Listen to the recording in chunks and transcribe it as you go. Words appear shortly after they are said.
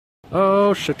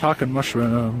those shiitake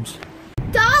mushrooms.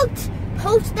 Don't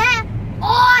post that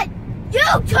on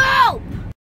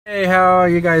YouTube! Hey, how are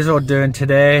you guys all doing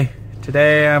today?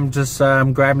 Today I'm just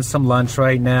grabbing some lunch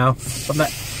right now.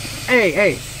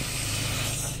 Hey,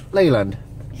 Leland.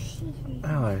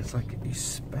 Oh, it's like you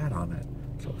spat on it.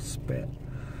 It's all spit.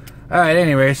 Alright,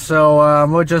 anyway, so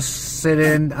we're just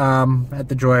sitting at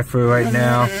the drive-thru right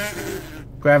now,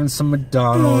 grabbing some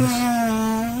McDonald's.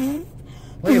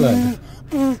 Leland.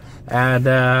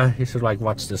 And you should like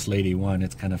watch this lady one,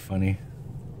 it's kind of funny.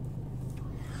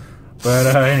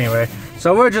 But anyway,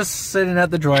 so we're just sitting at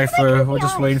the drive-thru, we're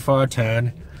just waiting for our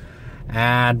turn.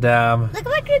 And look at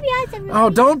my creepy eyes, everybody. Oh,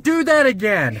 don't do that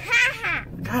again.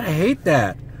 God, I hate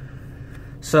that.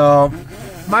 So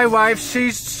my wife,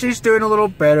 she's doing a little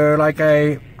better. Like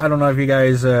I don't know if you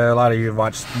guys, a lot of you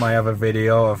watched my other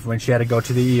video of when she had to go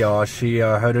to the ER. She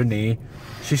hurt her knee,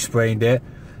 she sprained it,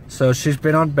 so she's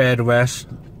been on bed rest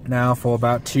now for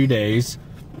about 2 days.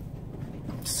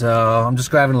 So I'm just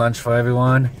grabbing lunch for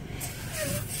everyone.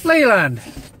 Leland,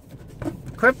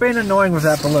 quit being annoying with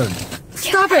that balloon.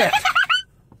 Stop it!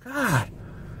 God,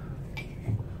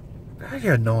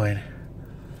 you're annoying.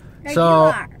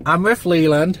 So I'm with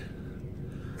Leland.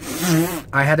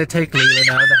 I had to take Leland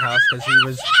out of the house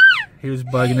because he was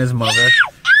bugging his mother.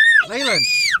 Leland,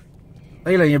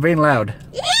 you're being loud.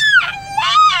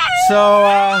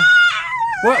 So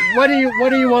what do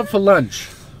you want for lunch?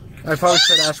 I probably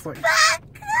should ask for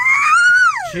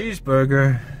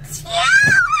cheeseburger.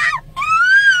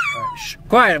 Right, shh,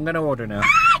 quiet, I'm gonna order now.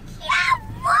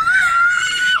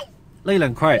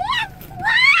 Leland, quiet.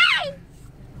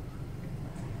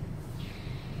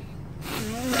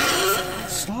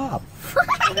 Stop.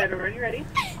 Okay, are you ready?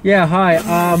 Yeah, hi.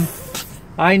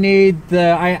 I need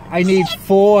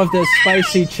 4 of the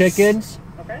spicy chickens.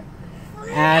 Okay.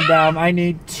 And I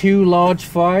need 2 large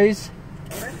fries.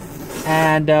 Okay.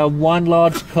 And 1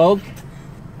 large Coke.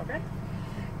 Okay.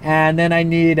 And then I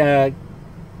need the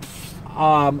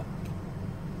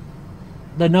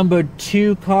number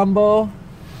 2 combo.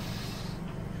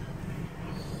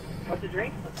 What's the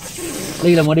drink?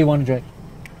 Leland, what do you want to drink?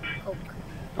 Coke.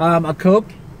 A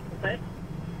Coke. Okay.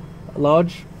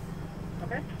 Large.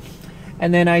 Okay.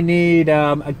 And then I need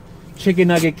a chicken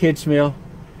nugget kids meal.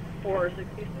 4 or 6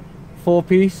 pieces. 4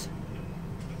 piece.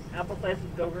 Apple slices,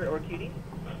 Go-Gurt, or cutie.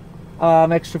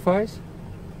 Extra fries.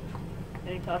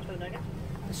 Any sauce for the nuggets?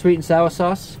 Sweet and sour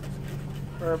sauce.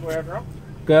 For a boy or girl?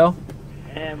 Girl.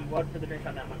 And what for the drink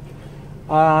on that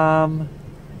one?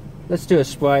 Let's do a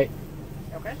Sprite.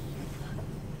 Okay.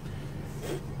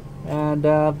 And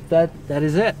that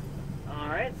is it.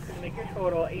 Alright, it's going to make your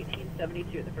total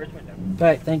 $18.72 at the first window.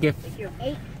 Right, thank you. Thank you.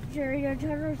 Your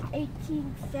total is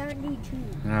 $18.72.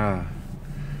 Ah.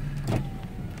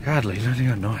 God, Leland,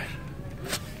 you're annoying.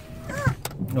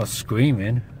 No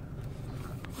screaming.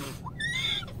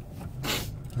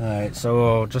 Alright,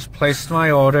 so just placed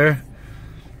my order.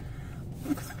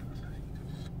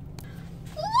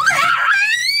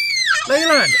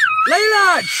 Leland!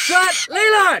 Leland! Shut!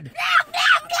 Leland!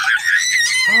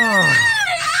 Oh.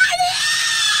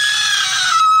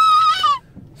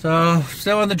 So,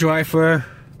 still on the drive-thru.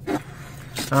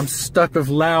 I'm stuck with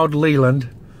loud Leland.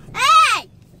 Hey!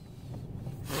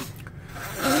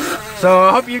 So,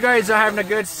 I hope you guys are having a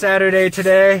good Saturday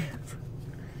today.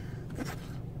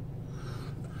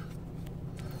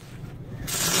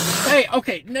 Hey,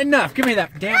 okay, enough. Give me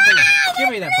that damn balloon. Give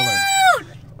me that balloon.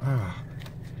 Oh.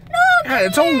 God,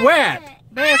 it's all wet.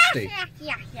 Nasty.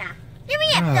 Yeah. Give me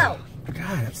it, though.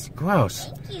 God, it's gross.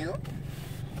 Thank you.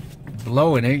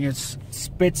 Blowing it, it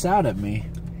spits out at me.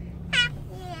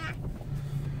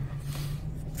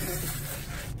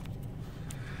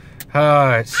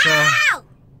 Alright, so... Ow!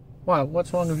 What?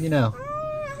 What's wrong with you now?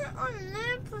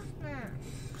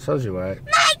 So's you right.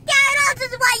 McDonald's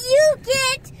is what you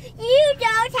get. You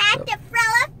don't have to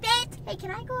throw a fit. Hey,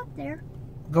 can I go up there?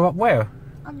 Go up where?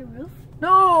 On the roof?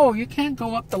 No, you can't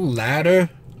go up the ladder.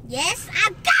 Yes,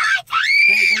 I'm going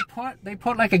to! They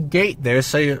put like a gate there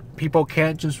so people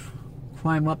can't just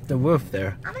climb up the roof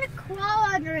there. I'm gonna crawl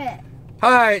under it.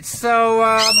 Alright, so,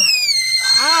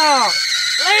 oh!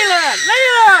 Leland!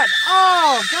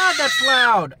 Oh, God, that's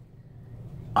loud.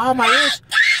 Oh, my ears.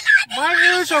 My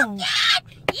ears are...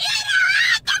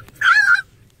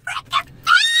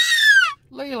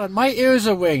 Leland, my ears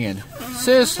are ringing.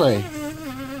 Seriously.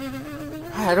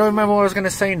 I don't remember what I was going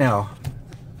to say now.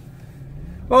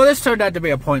 Well, this turned out to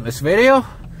be a pointless video.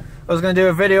 I was going to do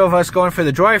a video of us going for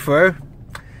the drive-thru.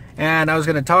 And I was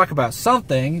going to talk about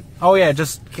something. Oh, yeah,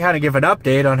 just kind of give an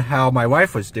update on how my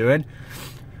wife was doing.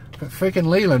 But freaking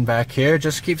Leland back here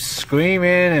just keeps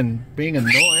screaming and being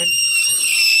annoying.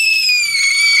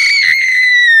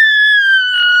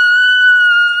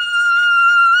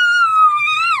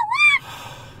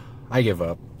 I give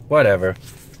up. Whatever.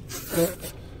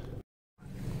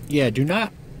 Yeah, do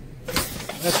not.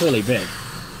 That's really big.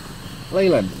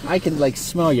 Leland, I can like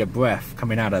smell your breath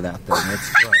coming out of that thing.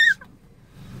 It's gross.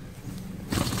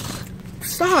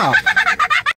 Stop!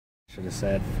 Should have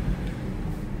said.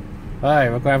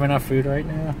 Alright, we're grabbing our food right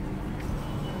now.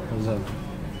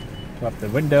 Go up the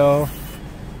window.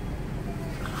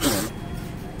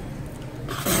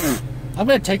 I'm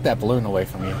gonna take that balloon away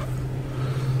from you.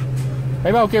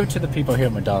 Maybe I'll give it to the people here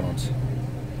at McDonald's.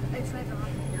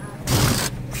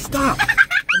 Stop!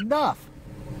 Enough!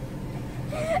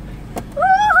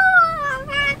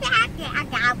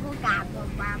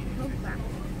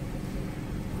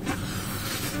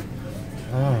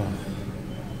 Oh.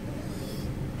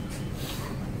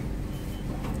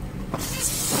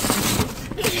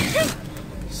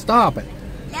 Stop it.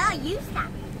 No, you stop.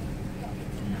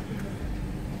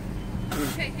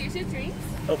 Okay, here's your drinks.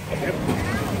 Okay.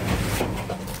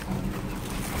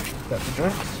 Got the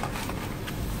drinks.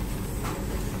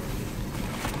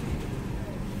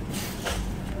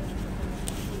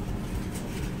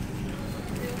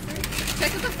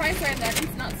 Check if the fries are in there. I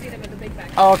can not see them in the big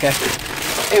bag. Oh, okay.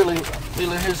 Hey, Leland,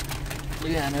 here's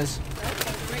Leanna's.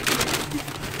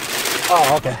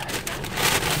 Oh, okay.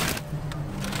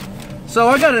 So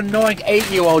I got an annoying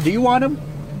 8-year-old. Do you want him?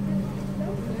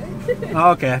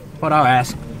 Okay, but I'll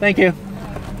ask. Thank you.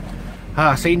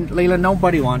 Ah, see, Leland,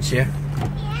 nobody wants you. Yeah,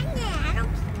 I don't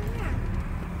care.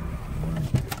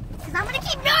 Because I'm going to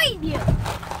keep knowing you.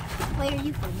 Wait, are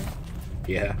you filming?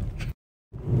 Yeah.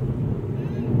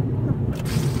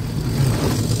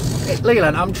 Hey,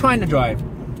 Leland, I'm trying to drive.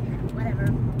 Whatever.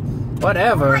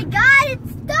 Whatever. Oh my god, it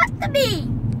stuck to me.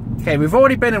 Okay, we've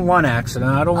already been in one accident.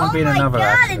 I don't want to be in another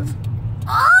accident.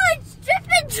 Oh, it's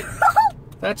dripping.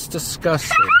 That's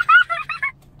disgusting.